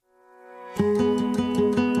You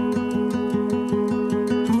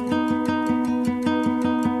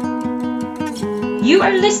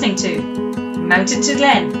are listening to Mountain to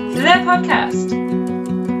Glen, the podcast.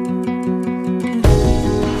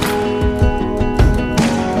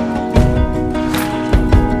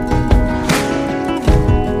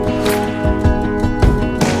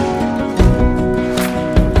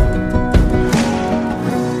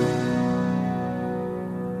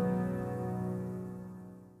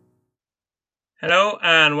 Hello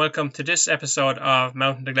and welcome to this episode of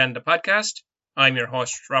Mountain to Glen, the podcast. I'm your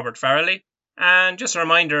host, Robert Farrelly. And just a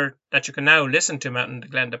reminder that you can now listen to Mountain to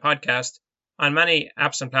Glen, the podcast, on many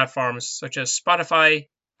apps and platforms such as Spotify,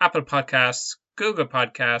 Apple Podcasts, Google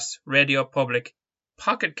Podcasts, Radio Public,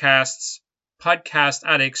 Pocket Casts, Podcast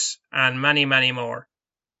Addicts, and many, many more.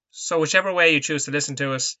 So whichever way you choose to listen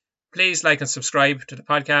to us, please like and subscribe to the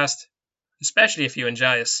podcast, especially if you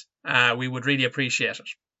enjoy us. We would really appreciate it.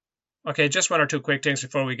 Okay, just one or two quick things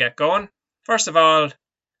before we get going. First of all,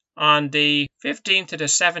 on the 15th to the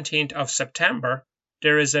 17th of September,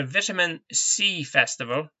 there is a Vitamin C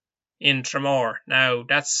Festival in Tramore. Now,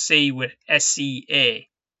 that's C with SCA.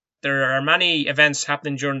 There are many events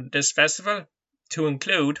happening during this festival, to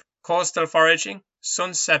include coastal foraging,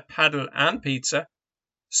 sunset paddle and pizza,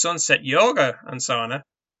 sunset yoga and sauna,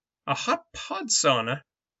 a hot pod sauna,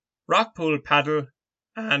 rock pool paddle,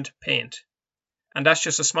 and paint. And that's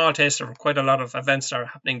just a small taster of quite a lot of events that are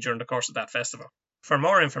happening during the course of that festival. For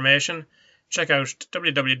more information, check out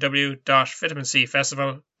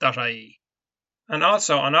www.vitamincfestival.ie. And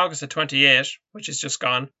also on August the 28th, which is just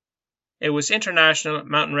gone, it was International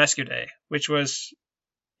Mountain Rescue Day, which was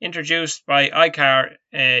introduced by ICAR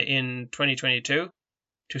in 2022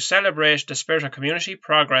 to celebrate the spirit of community,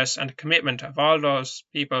 progress and commitment of all those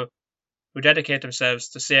people who dedicate themselves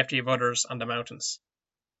to the safety of others on the mountains.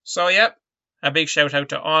 So yeah, a big shout out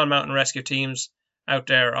to all mountain rescue teams out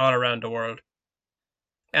there all around the world.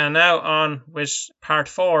 And now on with part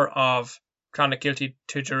 4 of Clonakilty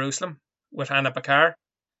to Jerusalem with Anja Bakar.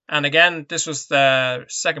 And again, this was the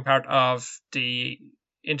second part of the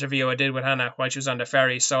interview I did with Anja while she was on the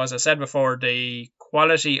ferry. So as I said before, the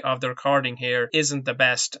quality of the recording here isn't the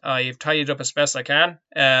best. I've tidied up as best I can.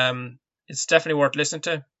 It's definitely worth listening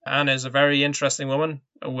to. Anja is a very interesting woman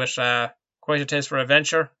with quite a taste for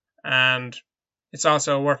adventure. And it's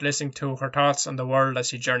also worth listening to her thoughts on the world as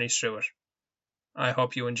she journeys through it. I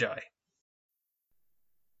hope you enjoy.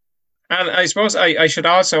 And I suppose I should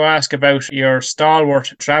also ask about your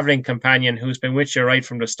stalwart travelling companion who's been with you right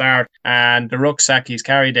from the start and the rucksack he's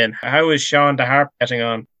carried in. How is Sean the Harp getting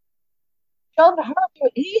on? Sean the Harp,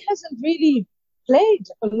 he hasn't really played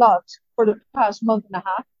a lot for the past month and a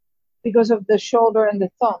half because of the shoulder and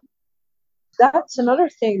the thumb. That's another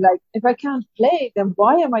thing. Like, if I can't play, then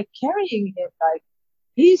why am I carrying him? Like,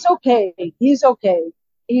 he's okay. He's okay.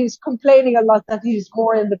 He's complaining a lot that he's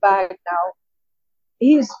more in the bag now.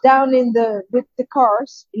 He's down with the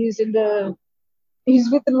cars. He's with the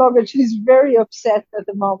luggage. He's very upset at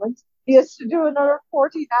the moment. He has to do another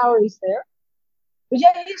 14 hours there. But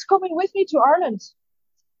yeah, he's coming with me to Ireland.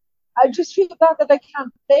 I just feel bad that I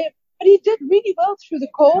can't play him. But he did really well through the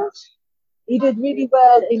cold. He did really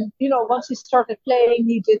well once he started playing,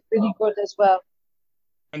 he did really good as well.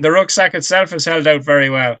 And the rucksack itself has held out very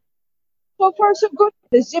well. So far, so good.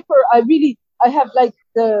 The zipper, I have like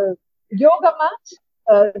the yoga mat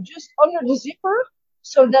just under the zipper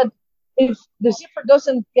so that if the zipper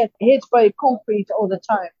doesn't get hit by concrete all the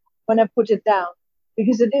time when I put it down,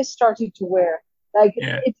 because it is starting to wear. Like,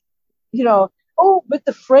 but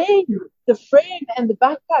the frame and the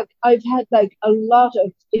backpack, I've had like a lot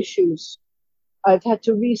of issues. I've had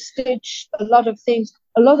to restitch a lot of things.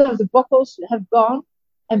 A lot of the buckles have gone.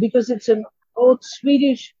 And because it's an old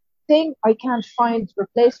Swedish thing, I can't find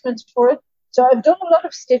replacements for it. So I've done a lot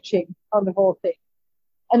of stitching on the whole thing.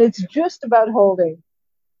 And it's just about holding.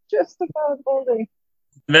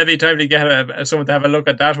 Maybe time to get someone to have a look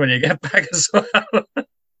at that when you get back as well.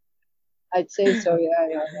 I'd say so,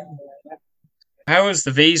 yeah. How has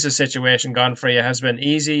the visa situation gone for you? Has it been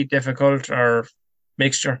easy, difficult, or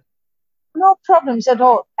mixture? No problems at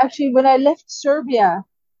all. Actually, when I left Serbia,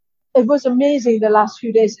 it was amazing the last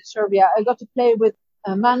few days in Serbia. I got to play with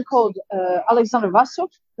a man called Alexander Vasov.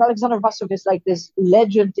 Alexander Vasov is like this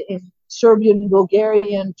legend in Serbian,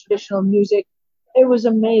 Bulgarian traditional music. It was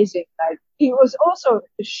amazing. Like, he was also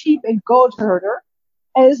a sheep and goat herder.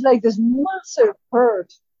 And it's like this massive herd,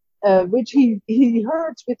 which he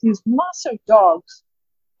herds with these massive dogs.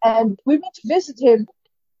 And we went to visit him.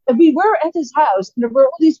 And we were at his house, and there were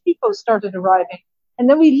all these people started arriving. And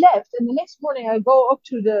then we left, and the next morning I go up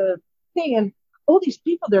to the thing, and all these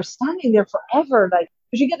people, they're standing there forever. Like,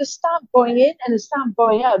 But you get a stamp going in and a stamp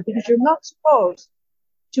going out because you're not supposed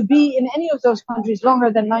to be in any of those countries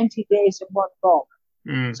longer than 90 days in one go.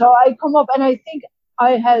 So I come up and I think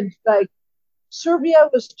I had like Serbia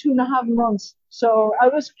was 2.5 months. So I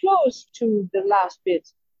was close to the last bit.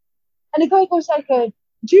 And the guy goes like,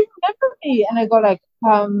 do you remember me? And I go like,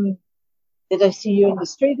 did I see you in the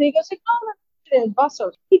street? And he goes like, no, in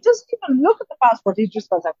Brussels. He doesn't even look at the passport. He just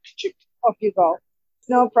goes like, off you go.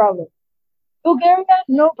 No problem. Bulgaria,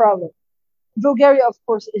 no problem. Bulgaria, of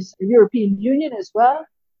course, is a European Union as well.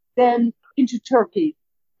 Then into Turkey.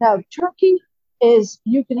 Now, Turkey is,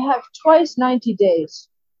 you can have twice 90 days.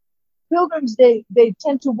 Pilgrims, they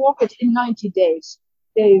tend to walk it in 90 days.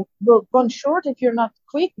 They will run short. If you're not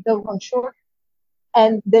quick, they'll run short.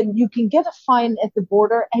 And then you can get a fine at the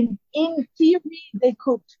border. And in theory, they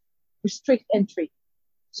could restrict entry.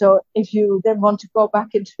 So if you then want to go back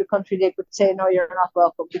into the country, they could say, no, you're not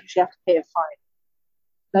welcome because you have to pay a fine.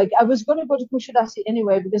 Like I was going to go to Kushadasi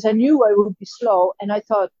anyway because I knew I would be slow. And I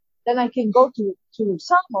thought, then I can go to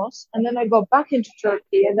Samos and then I go back into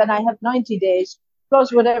Turkey and then I have 90 days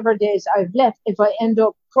plus whatever days I've left if I end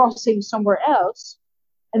up crossing somewhere else.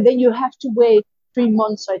 And then you have to wait 3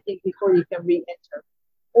 months, I think, before you can re-enter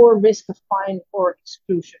or risk a fine or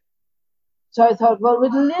exclusion. So I thought, well,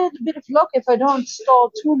 with a little bit of luck, if I don't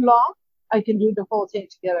stall too long, I can do the whole thing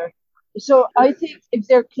together. So I think if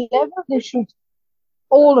they're clever, they should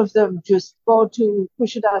all of them just go to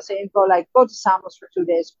Kushadasi and go to Samos for 2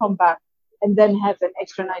 days, come back, and then have an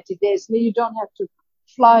extra 90 days. And then you don't have to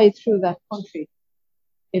fly through that country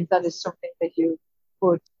if that is something that you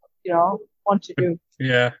would, want to do.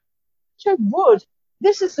 Yeah. Which I would.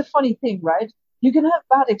 This is the funny thing, right? You can have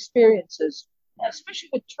bad experiences. Especially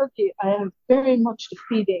with Turkey, I have very much the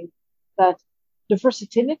feeling that the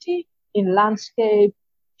versatility in landscape,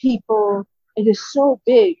 people, it is so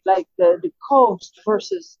big, like the coast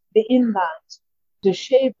versus the inland, the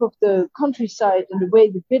shape of the countryside and the way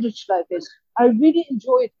the village life is. I really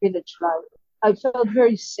enjoyed village life. I felt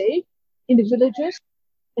very safe in the villages.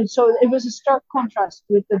 And so it was a stark contrast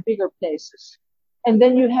with the bigger places. And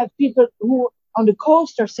then you have people who on the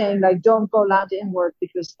coast are saying like, don't go land inward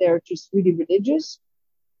because they're just really religious,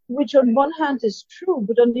 which on one hand is true,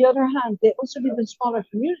 but on the other hand, they also live in smaller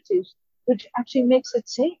communities, which actually makes it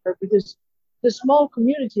safer because the small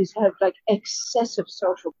communities have like excessive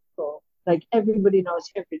social control. Like everybody knows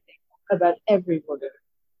everything about everybody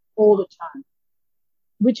all the time,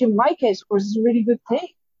 which in my case, of course, is a really good thing.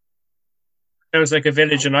 Sounds like a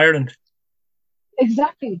village in Ireland.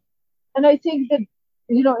 Exactly. And I think that,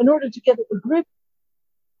 in order to get a grip,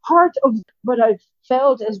 part of what I've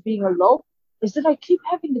felt as being alone is that I keep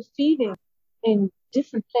having the feeling in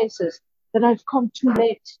different places that I've come too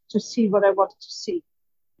late to see what I wanted to see.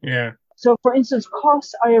 Yeah. So, for instance,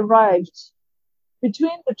 Kos, I arrived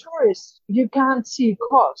between the tourists, you can't see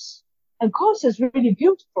Kos. And Kos is really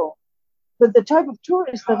beautiful, but the type of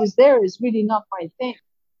tourist that is there is really not my thing.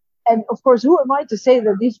 And of course, who am I to say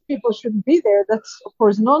that these people shouldn't be there? That's of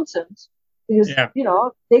course nonsense. Because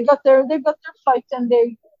they got their flight and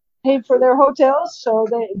they paid for their hotels, so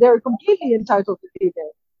they're completely entitled to be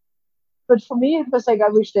there. But for me, it was like I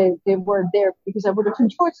wish they weren't there because I would have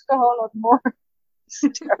enjoyed it a whole lot more.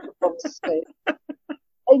 It's terrible to say.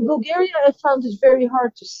 In Bulgaria, I found it very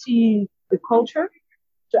hard to see the culture,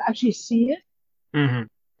 to actually see it. Mm-hmm.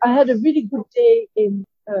 I had a really good day in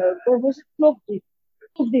where was it?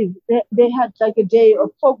 Plovdiv. They had like a day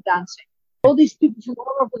of folk dancing. All these people from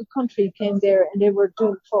all over the country came there and they were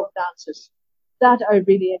doing folk dances. That I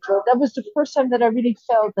really enjoyed. That was the first time that I really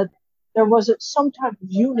felt that there was some type of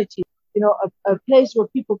unity, a place where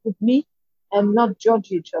people could meet and not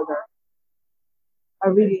judge each other. I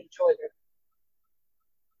really enjoyed it.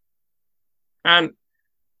 And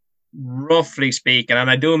roughly speaking, and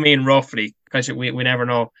I do mean roughly because we never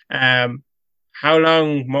know, how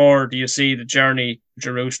long more do you see the journey to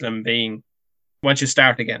Jerusalem being once you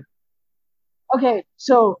start again? Okay,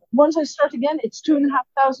 so once I start again, it's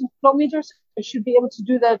 2,500 kilometers. I should be able to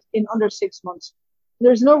do that in under 6 months.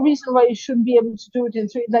 There's no reason why you shouldn't be able to do it in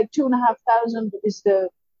 2,500 is the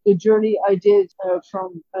journey I did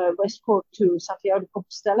from West Cork to Santiago de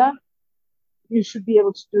Compostela. You should be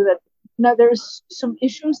able to do that. Now, there's some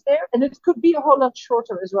issues there, and it could be a whole lot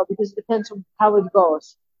shorter as well because it depends on how it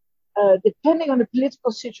goes. Depending on the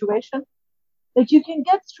political situation, like you can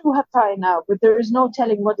get through Hatay now, but there is no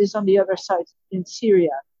telling what is on the other side in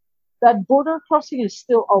Syria. That border crossing is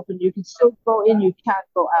still open. You can still go in, you can't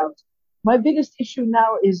go out. My biggest issue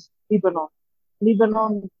now is Lebanon.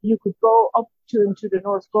 Lebanon, you could go up into the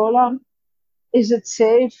North Golan. Is it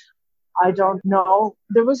safe? I don't know.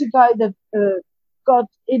 There was a guy that got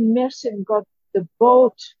in Mersin, got the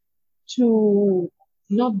boat to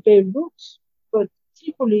not Beirut, but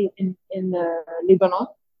Tripoli in Lebanon.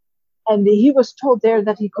 And he was told there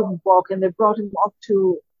that he couldn't walk, and they brought him up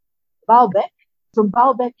to Baalbek. From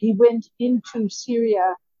Baalbek, he went into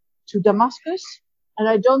Syria to Damascus, and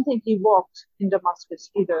I don't think he walked in Damascus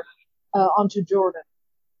either, onto Jordan.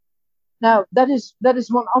 Now, that is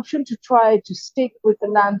one option, to try to stick with the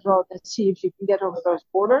land road and see if you can get over those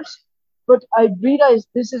borders. But I realized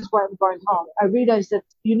this is where I'm going wrong. I realized that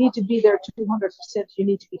you need to be there 200%. You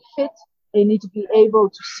need to be fit. You need to be able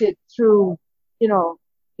to sit through,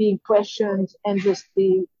 being questioned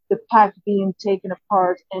endlessly, the pack being taken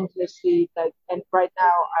apart endlessly. And right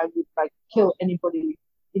now, I would kill anybody,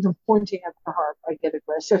 even pointing at the heart. I get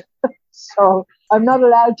aggressive. So I'm not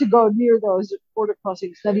allowed to go near those border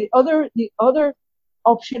crossings. Now, the other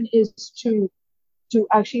option is to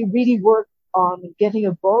actually really work on getting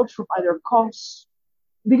a boat from either Kos,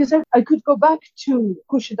 because I could go back to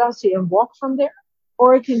Kushadasi and walk from there,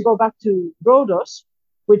 or I can go back to Rhodos,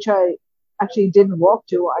 which I actually didn't walk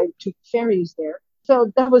to. I took ferries there.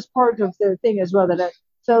 So that was part of the thing as well, that I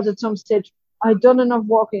felt at some stage I'd done enough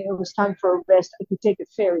walking. It was time for a rest. I could take a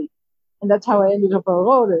ferry. And that's how I ended up on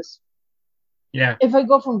Rhodos. Yeah. If I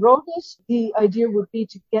go from Rhodos, the idea would be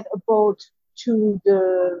to get a boat to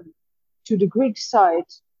the Greek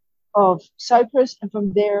side of Cyprus, and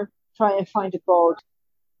from there try and find a boat.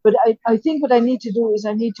 But I think what I need to do is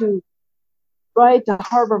I need to write the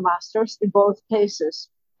harbour masters in both places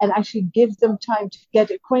and actually give them time to get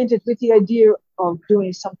acquainted with the idea of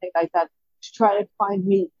doing something like that, to try and find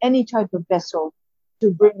me any type of vessel to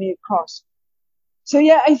bring me across. So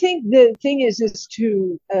yeah, I think the thing is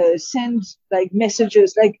to send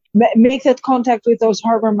messages, make that contact with those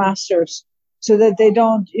harbour masters, so that they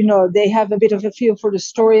don't, they have a bit of a feel for the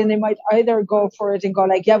story, and they might either go for it and go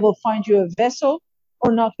yeah, we'll find you a vessel,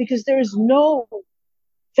 or not, because there's no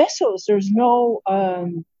vessels, there's no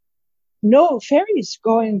ferries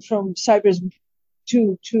going from Cyprus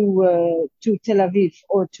to Tel Aviv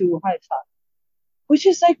or to Haifa, which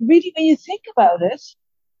is really, when you think about it.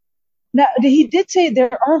 Now, he did say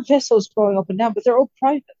there are vessels going up and down, but they're all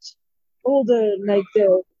private. All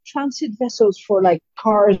the transit vessels for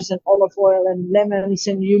cars and olive oil and lemons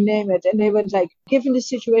and you name it. And they went given the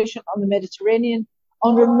situation on the Mediterranean,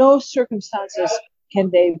 under no circumstances can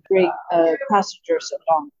they bring passengers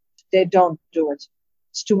along. They don't do it.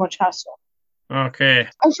 It's too much hassle. Okay.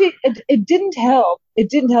 Actually, it didn't help. It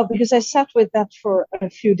didn't help because I sat with that for a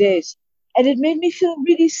few days, and it made me feel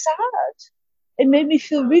really sad. It made me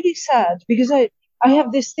feel really sad because I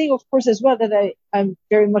have this thing, of course, as well, that I'm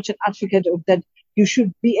very much an advocate of, that you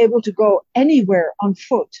should be able to go anywhere on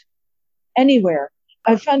foot, anywhere.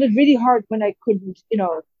 I found it really hard when I couldn't,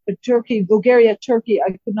 Bulgaria, Turkey,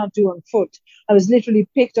 I could not do on foot. I was literally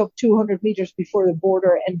picked up 200 meters before the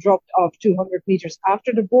border and dropped off 200 meters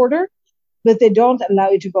after the border, but they don't allow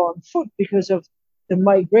you to go on foot because of the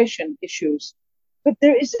migration issues. But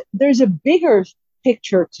there's a bigger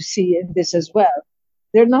picture to see in this as well.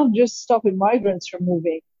 They're not just stopping migrants from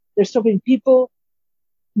moving, they're stopping people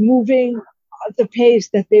moving at the pace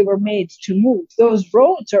that they were made to move. Those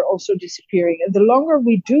roads are also disappearing, and the longer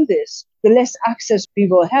we do this, the less access we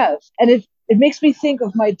will have. And it makes me think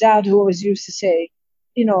of my dad, who always used to say,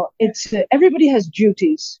 it's everybody has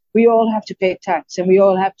duties. We all have to pay tax, and we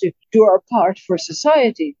all have to do our part for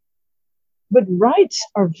society. But rights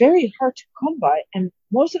are very hard to come by, and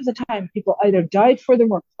most of the time people either died for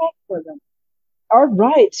them or fought for them. Our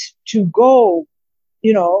right to go,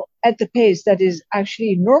 at the pace that is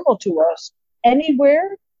actually normal to us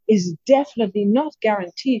anywhere is definitely not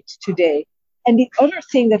guaranteed today. And the other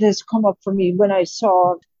thing that has come up for me when I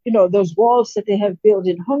saw, those walls that they have built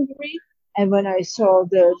in Hungary, and when I saw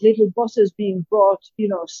the little buses being brought,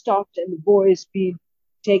 stopped, and the boys being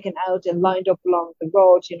taken out and lined up along the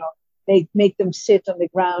road, make them sit on the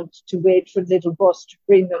ground to wait for the little bus to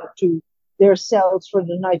bring them to their cells for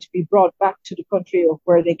the night, to be brought back to the country of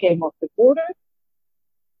where they came off the border.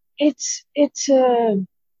 It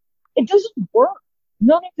doesn't work.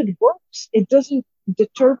 None of it works. It doesn't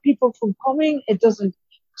deter people from coming. It doesn't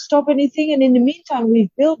stop anything. And in the meantime, we've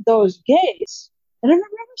built those gates, and I've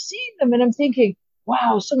never seen them. And I'm thinking,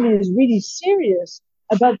 wow, somebody is really serious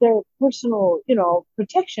about their personal,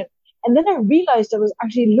 protection. And then I realized I was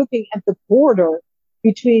actually looking at the border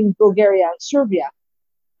between Bulgaria and Serbia,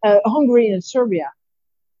 Hungary and Serbia.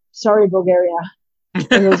 Sorry, Bulgaria.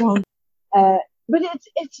 But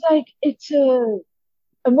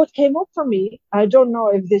and what came up for me, I don't know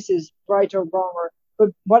if this is right or wrong, but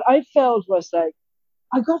what I felt was I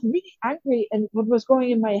got really angry, and what was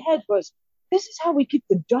going in my head was, this is how we keep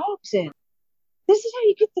the dogs in. this is how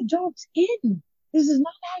you get the dogs in. This is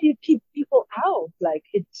not how you keep people out. Like,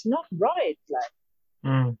 it's not right.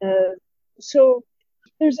 Like, so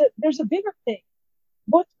there's a bigger thing.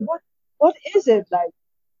 What is it like?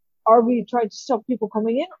 Are we trying to stop people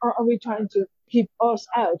coming in, or are we trying to keep us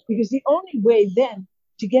out? Because the only way then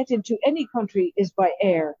to get into any country is by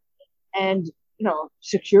air. And,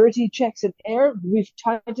 security checks in air, we've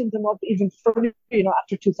tightened them up even further,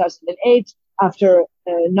 after 2008, after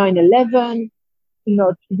 9/11,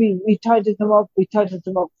 we tightened them up. We tightened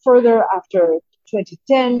them up further after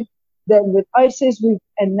 2010, then with ISIS,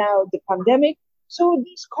 and now the pandemic. So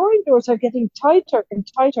these corridors are getting tighter and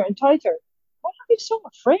tighter and tighter. What are we so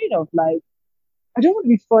afraid of? Like, I don't want to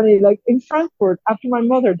be funny. Like, in Frankfurt, after my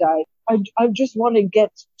mother died, I just want to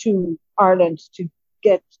get to Ireland to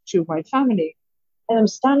get to my family. And I'm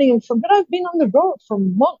standing in front, but I've been on the road for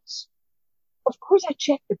months. Of course, I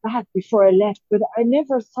checked the bag before I left, but I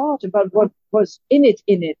never thought about what was in it.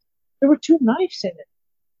 There were 2 knives in it.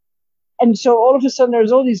 And so all of a sudden,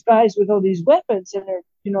 there's all these guys with all these weapons, and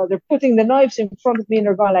they're putting the knives in front of me, and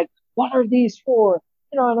they're going like, "What are these for?"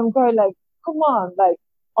 And I'm going like, "Come on!" Like,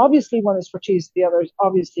 obviously one is for cheese, the other is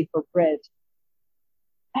obviously for bread.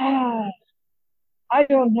 I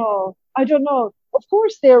don't know. Of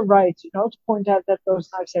course, they're right, to point out that those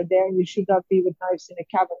knives are there, and you should not be with knives in a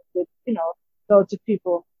cabin with, loads of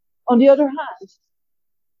people. On the other hand,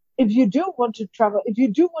 if you do want to travel, if you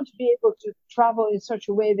do want to be able to travel in such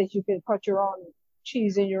a way that you can cut your own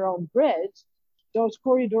cheese and your own bread, those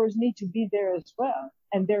corridors need to be there as well,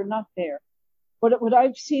 and they're not there. But what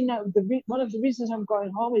I've seen now, one of the reasons I'm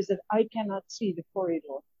going home is that I cannot see the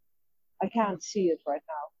corridor. I can't see it right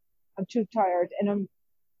now. I'm too tired, and I'm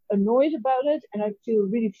annoyed about it, and I feel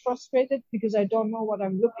really frustrated because I don't know what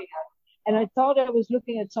I'm looking at. And I thought I was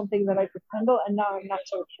looking at something that I could handle, and now I'm not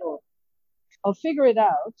so sure. I'll figure it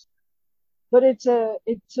out. But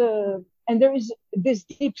and there is this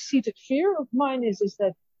deep-seated fear of mine is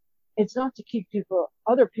that it's not to keep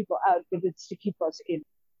other people out, but it's to keep us in.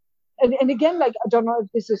 And again, like, I don't know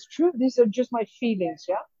if this is true. These are just my feelings,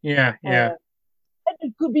 yeah. And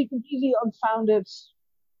it could be completely unfounded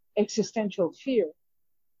existential fear.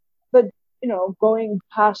 But, going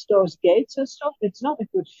past those gates and stuff, it's not a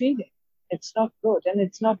good feeling. It's not good, and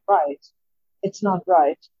it's not right. It's not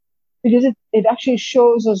right. Because it actually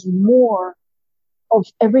shows us more of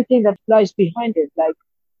everything that lies behind it. Like,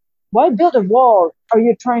 why build a wall? Are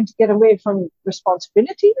you trying to get away from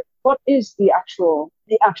responsibility? What is the actual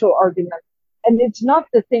argument? And it's not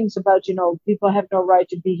the things about, people have no right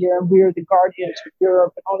to be here and we're the guardians of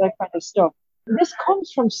Europe and all that kind of stuff. This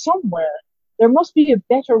comes from somewhere. There must be a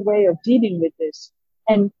better way of dealing with this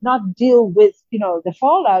and not deal with, the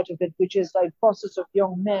fallout of it, which is like buses of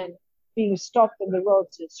young men being stopped on the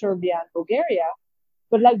roads in Serbia and Bulgaria.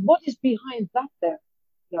 But like, what is behind that then?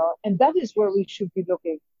 And that is where we should be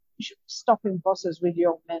looking. We should be stopping buses with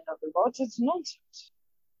young men on the roads. It's nonsense.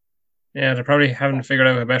 Yeah, they probably haven't figured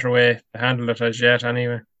out a better way to handle it as yet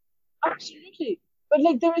anyway. Absolutely. But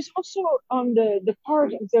like, there is also on the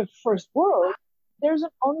part of the first world, there's an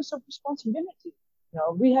onus of responsibility.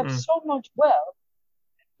 We have so much wealth.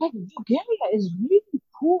 Like, Bulgaria is really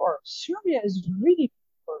poor. Serbia is really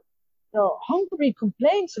poor. Hungary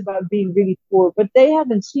complains about being really poor, but they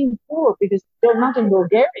haven't seen poor because they're not in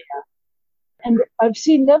Bulgaria. And I've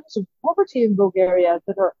seen levels of poverty in Bulgaria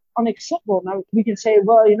that are unacceptable. Now, we can say,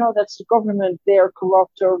 well, that's the government, they're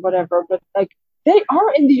corrupt or whatever, but like, they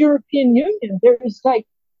are in the European Union. There is like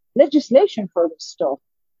legislation for this stuff.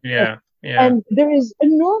 Yeah. And there is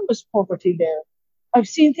enormous poverty there. I've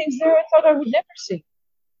seen things there I thought I would never see.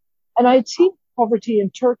 And I'd seen poverty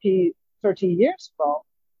in Turkey 30 years ago.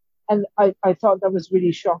 And I thought that was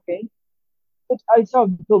really shocking. But I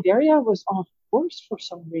thought Bulgaria was off worse for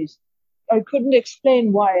some reason. I couldn't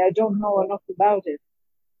explain why. I don't know enough about it.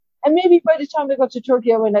 And maybe by the time I got to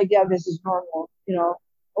Turkey, I went like, yeah, this is normal.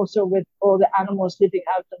 Also with all the animals living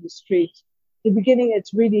out on the street. In the beginning,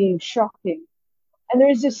 it's really shocking. And there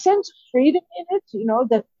is a sense of freedom in it,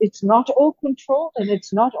 that it's not all controlled and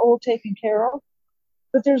it's not all taken care of.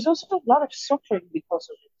 But there's also a lot of suffering because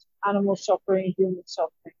of it. Animal suffering, human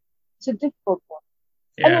suffering. It's a difficult one.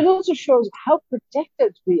 Yeah. And it also shows how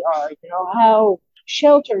protected we are, how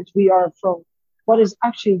sheltered we are from what is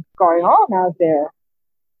actually going on out there.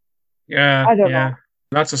 Yeah. I don't know.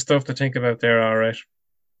 Lots of stuff to think about there, all right.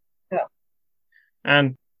 Yeah.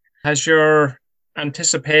 And has your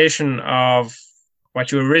anticipation of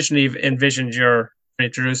what you originally envisioned your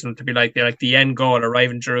Jerusalem to be like the end goal,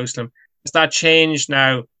 arriving in Jerusalem, has that changed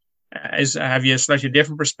now? Have you a slightly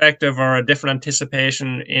different perspective or a different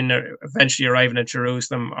anticipation in eventually arriving at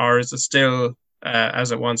Jerusalem, or is it still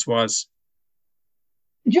as it once was?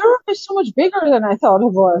 Europe is so much bigger than I thought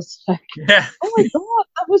it was. Like, Yeah. oh my God,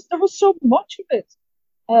 there was so much of it.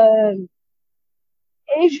 Um,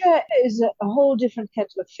 Asia is a whole different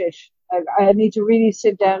kettle of fish. I need to really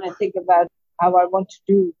sit down and think about how I want to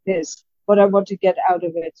do this, what I want to get out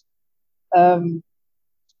of it. Um,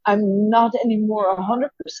 I'm not anymore 100%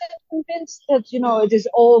 convinced that, it is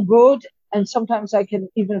all good. And sometimes I can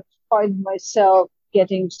even find myself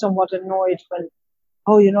getting somewhat annoyed when,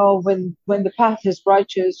 oh, when the path is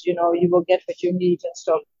righteous, you will get what you need and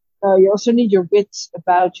stuff. You also need your wits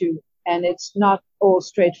about you, and it's not all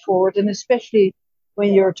straightforward. And especially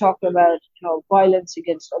when you're talking about, violence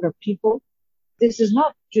against other people, this is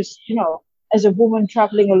not just, as a woman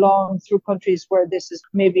traveling along through countries where this is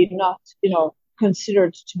maybe not,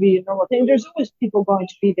 considered to be a normal thing. There's always people going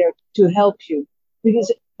to be there to help you,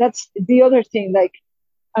 because that's the other thing. Like,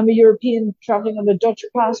 I'm a European traveling on the Dutch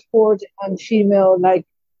passport and female, like,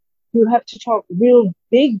 you have to talk real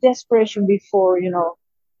big desperation before,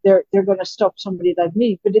 they're going to stop somebody like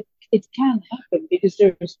me. But it can happen because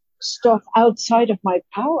there's stuff outside of my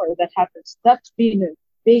power that happens. That's been a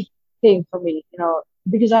big thing for me,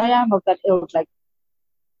 because I am of that ilk. Like,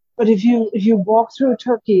 but if you walk through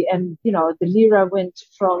Turkey and the lira went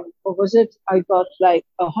from, what was it? I got like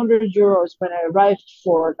 €100 when I arrived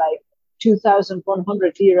for like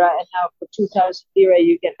 2,100 lira, and now for 2,000 lira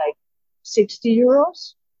you get like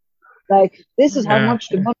 €60. Like, this is how Yeah. much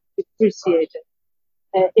the money appreciated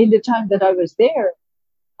in the time that I was there.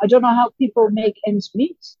 I don't know how people make ends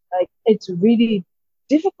meet. Like, it's really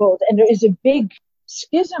difficult, and there is a big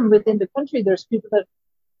schism within the country. There's people that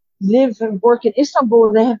live and work in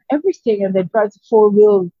Istanbul. They have everything, and they drive the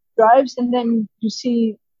four-wheel drives, and then you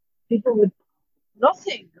see people with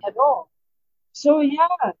nothing at all. So yeah,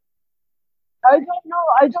 I don't know.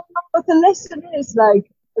 I don't know what the lesson is.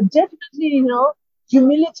 Like, definitely,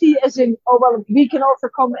 humility, as in, oh well, we can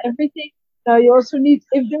overcome everything. Now you also need,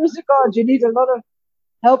 if there is a God, you need a lot of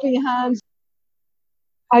helping hands.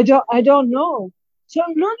 I don't know. So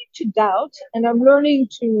I'm learning to doubt, and I'm learning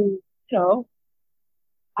to,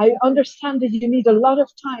 I understand that you need a lot of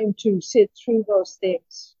time to sit through those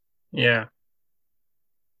things. Yeah.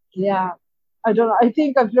 Yeah. I don't know. I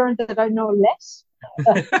think I've learned that I know less.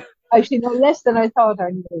 I actually know less than I thought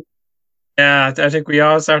I knew. Yeah, I think we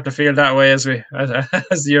all start to feel that way as the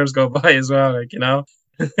years go by as well, like,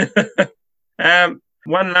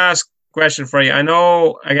 one last question for you. I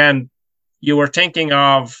know, again, you were thinking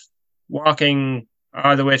of walking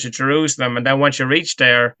all the way to Jerusalem, and then once you reached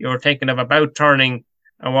there, you were thinking of about turning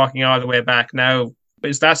and walking all the way back. Now,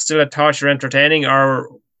 is that still a thought you're entertaining, or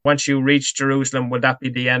once you reach Jerusalem, would that be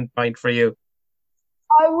the end point for you?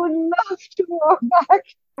 I would love to walk back.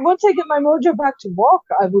 Once I get my mojo back to walk,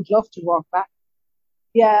 I would love to walk back.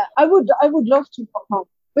 Yeah, I would love to walk home.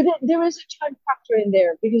 But there is a time factor in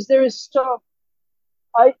there, because there is stuff.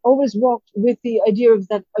 I always walked with the idea of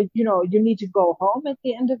that, you need to go home at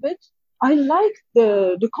the end of it. I like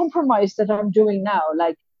the compromise that I'm doing now.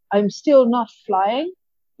 Like, I'm still not flying,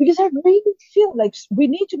 because I really feel like we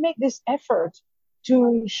need to make this effort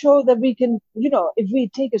to show that we can, if we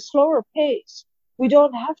take a slower pace, we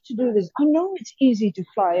don't have to do this. I know it's easy to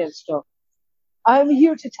fly and stuff. I'm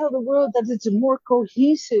here to tell the world that it's a more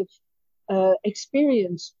cohesive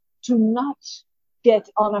experience to not get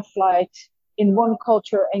on a flight in one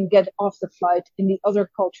culture and get off the flight in the other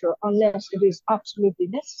culture unless it is absolutely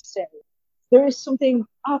necessary. There is something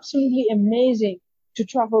absolutely amazing to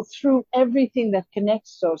travel through everything that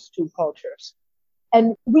connects those two cultures.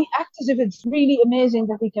 And we act as if it's really amazing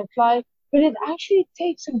that we can fly, but it actually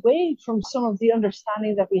takes away from some of the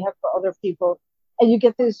understanding that we have for other people. And you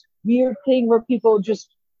get this weird thing where people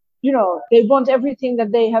just, they want everything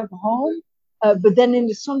that they have home, but then in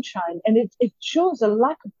the sunshine. And it shows a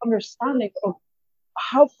lack of understanding of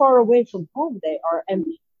how far away from home they are and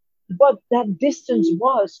what that distance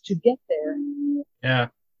was to get there. Yeah.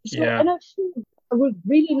 So, Yeah. and I would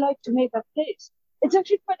really like to make that case. It's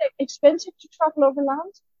actually quite expensive to travel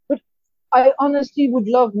overland, but I honestly would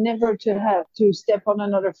love never to have to step on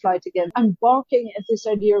another flight again. I'm balking at this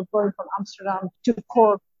idea of going from Amsterdam to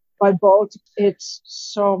Cork by boat. It's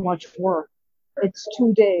so much work. It's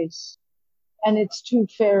 2 days, and it's two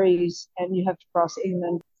ferries, and you have to cross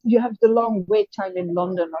England. You have the long wait time in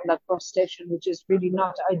London on that bus station, which is really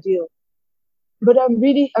not ideal. But I'm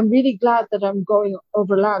really glad that I'm going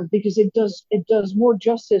overland, because it does more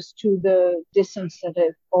justice to the distance that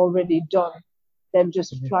I've already done than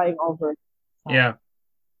just flying over. Yeah.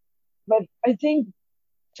 But I think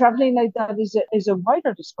traveling like that is a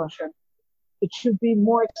wider discussion. It should be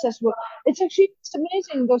more accessible. It's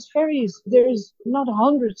amazing, those ferries. There's not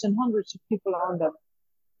hundreds and hundreds of people on them.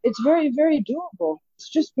 it's very, very doable. It's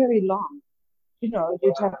just very long. You'd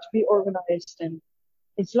have to be organized and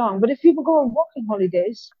it's long. But if people go on working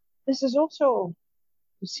holidays, this is also,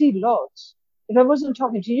 you see loads. If I wasn't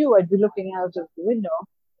talking to you, I'd be looking out of the window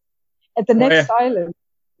at the Oh yeah. next island.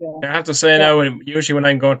 Yeah. I have to say Yeah. now, usually when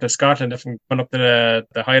I'm going to Scotland, if I'm going up to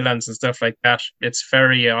the Highlands and stuff like that, it's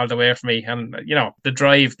ferry all the way for me. And, the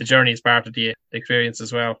journey is part of the experience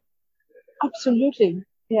as well. Absolutely.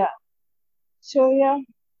 Yeah. So, yeah,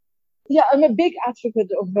 I'm a big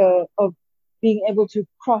advocate of being able to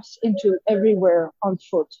cross into everywhere on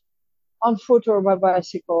foot or by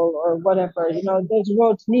bicycle or whatever. Those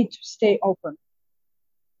roads need to stay open.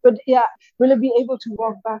 But yeah, will I be able to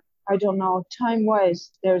walk back? I don't know. Time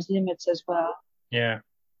wise, there's limits as well. Yeah.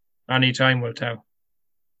 Only time will tell.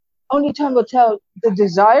 Only time will tell. The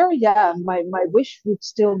desire, yeah, my wish would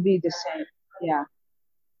still be the same. Yeah.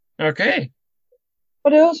 Okay.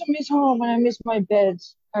 But I also miss home and I miss my bed.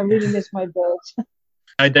 I really miss my bed.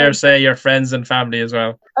 I dare say your friends and family as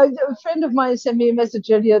well. A friend of mine sent me a message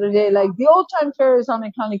the other day, like, the old time fair is on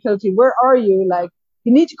in Clonakilty. Where are you? Like,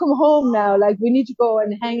 you need to come home now. Like, we need to go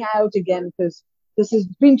and hang out again because this has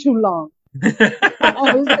been too long.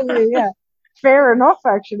 I was thinking, yeah, fair enough,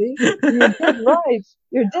 actually. You're dead right.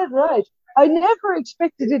 You're dead right. I never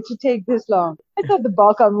expected it to take this long. I thought the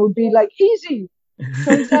Balkan would be like easy.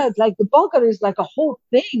 Turns out, like, the Balkan is like a whole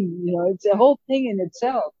thing. It's a whole thing in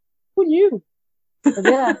itself. Who knew? But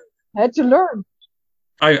yeah, I had to learn.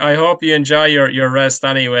 I hope you enjoy your rest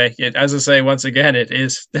anyway. As I say, once again, it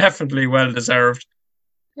is definitely well deserved.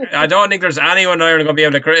 I don't think there's anyone there going to be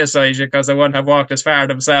able to criticize you because they wouldn't have walked as far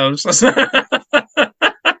themselves. Yeah.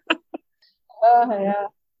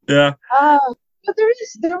 Yeah. But there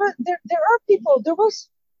are people. There was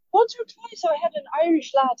once or twice I had an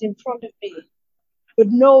Irish lad in front of me with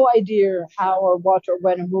no idea how or what or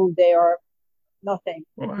when or who they are. Nothing.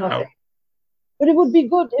 Wow. Nothing. But it would be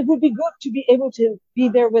good. It would be good to be able to be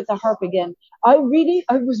there with the harp again. I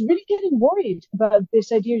was really getting worried about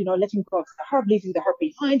this idea, letting go of the harp, leaving the harp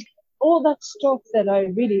behind, all that stuff that I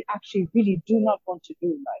really do not want to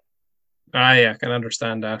do. Like, Yeah, I can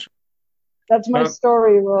understand that. That's my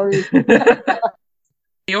story, Rory.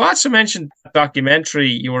 You also mentioned a documentary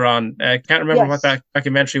you were on. I can't remember what that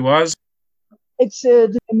documentary was. It's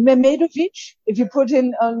Memedovic. If you put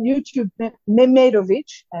in on YouTube,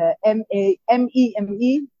 Memedovic, Memedovic,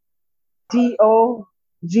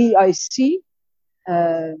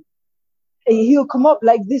 he'll come up.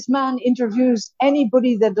 Like, this man interviews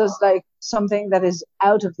anybody that does like something that is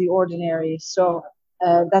out of the ordinary. So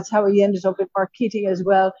that's how he ended up with Mark Keating as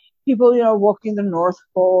well. People, walking the North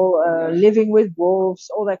Pole, living with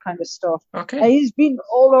wolves, all that kind of stuff. Okay. And he's been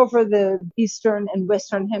all over the Eastern and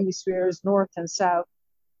Western hemispheres, North and South.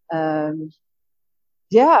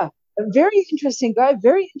 Yeah, a very interesting guy,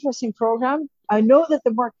 very interesting program. I know that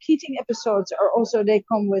the Mark Keating episodes they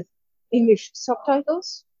come with English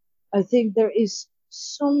subtitles. I think there is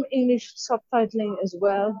some English subtitling as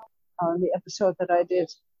well on the episode that I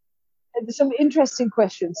did. Some interesting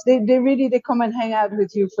questions. They come and hang out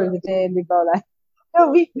with you for the day and they go like, no,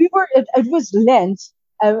 we were, it was Lent.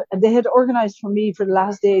 They had organized for me for the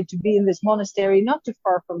last day to be in this monastery not too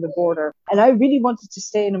far from the border. And I really wanted to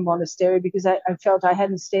stay in a monastery because I felt I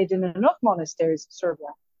hadn't stayed in enough monasteries in Serbia.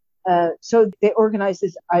 So they organized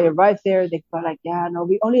this. I arrived there. They go like, yeah, no,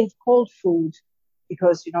 we only have cold food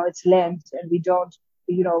because, it's Lent and we don't,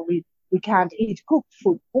 we can't eat cooked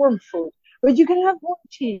food, warm food, but you can have warm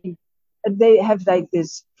tea. They have like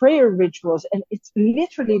this prayer rituals and it's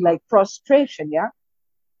literally like prostration. Yeah.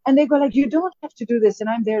 And they go like, you don't have to do this. And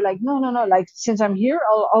I'm there like, no. Like, since I'm here,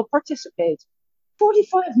 I'll participate.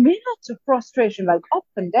 45 minutes of prostration, like up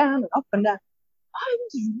and down and up and down. I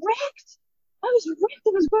was wrecked. I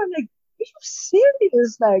was going like, are you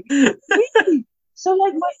serious? Like, really? So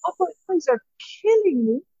like my upper thighs are killing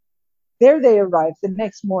me. There they arrived the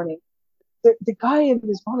next morning. The guy in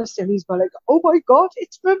this monastery, he's going like, oh my God,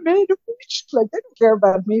 it's been made of witch. Like, they don't care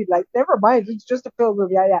about me. Like, never mind. It's just a pilgrim.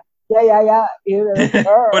 Yeah. Out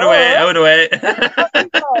away. And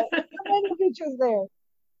then the bitch was there.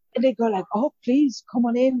 And they go like, oh, please, come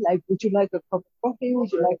on in. Like, would you like a cup of coffee?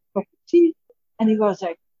 Would you like a cup of tea? And he goes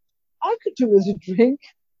like, I could do as a drink.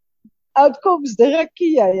 Out comes the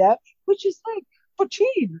rakia, yeah, which is like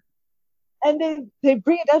poutine. And they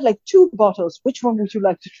bring it out like 2 bottles. Which one would you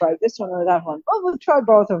like to try? This one or that one? Oh, we'll try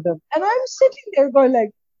both of them. And I'm sitting there going like,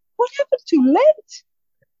 what happened to Lent?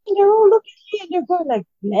 And they're all looking at me and they're going like,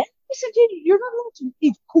 Lent? I said, you're not allowed to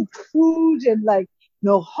eat cooked food and like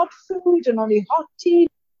no hot food and only hot tea.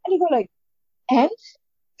 And they go like, and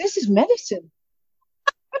this is medicine.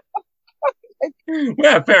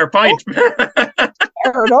 Yeah, fair point.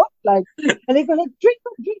 fired up, like, and they go like, drink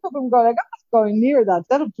up. I'm going like, I'm not going near that.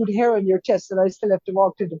 That'll put hair on your chest, and I still have to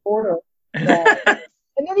walk to the border.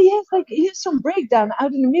 And then he has some breakdown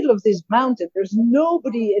out in the middle of this mountain. There's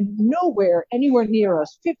nobody and nowhere anywhere near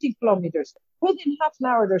us. 50 kilometers. Within half an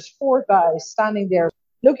hour, there's 4 guys standing there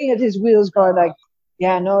looking at his wheels, going like,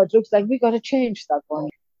 "Yeah, no, it looks like we got to change that one.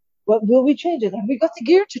 But will we change it? Have we got the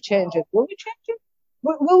gear to change it? Will we change it?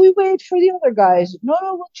 Will we wait for the other guys? No,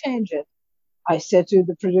 we'll change it." I said to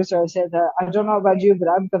the producer, I said, "I don't know about you, but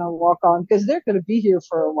I'm going to walk on because they're going to be here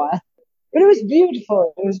for a while." But it was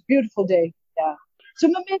beautiful. It was a beautiful day. Yeah. So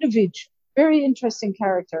Mamedovich, very interesting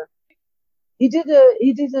character. He did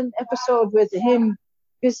an episode with him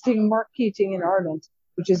visiting Mark Keating in Ireland,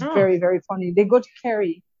 which is very, very funny. They go to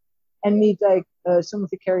Kerry and meet like some of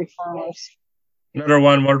the Kerry farmers. Another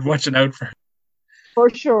one worth watching out for. For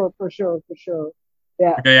sure.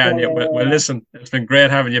 Yeah. Okay, Anja. Well, listen, it's been great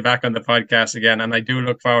having you back on the podcast again, and I do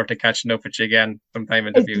look forward to catching up with you again sometime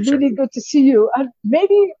in the future. It's really good to see you, and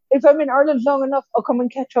maybe if I'm in Ireland long enough, I'll come and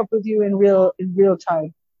catch up with you in real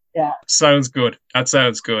time. Yeah. Sounds good. That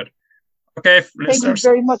sounds good. Okay, listeners. Thank you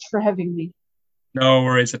very much for having me. No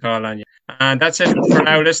worries at all, Anja. And that's it for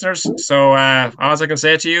now, listeners. So all I can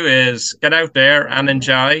say to you is get out there and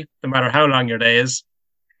enjoy, no matter how long your day is,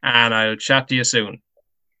 and I'll chat to you soon.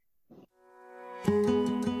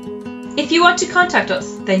 If you want to contact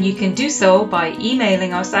us, then you can do so by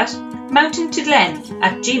emailing us at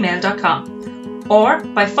mountaintoglen@gmail.com or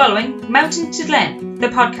by following Mountain to Glen, the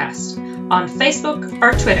podcast, on Facebook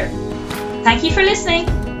or Twitter. Thank you for listening.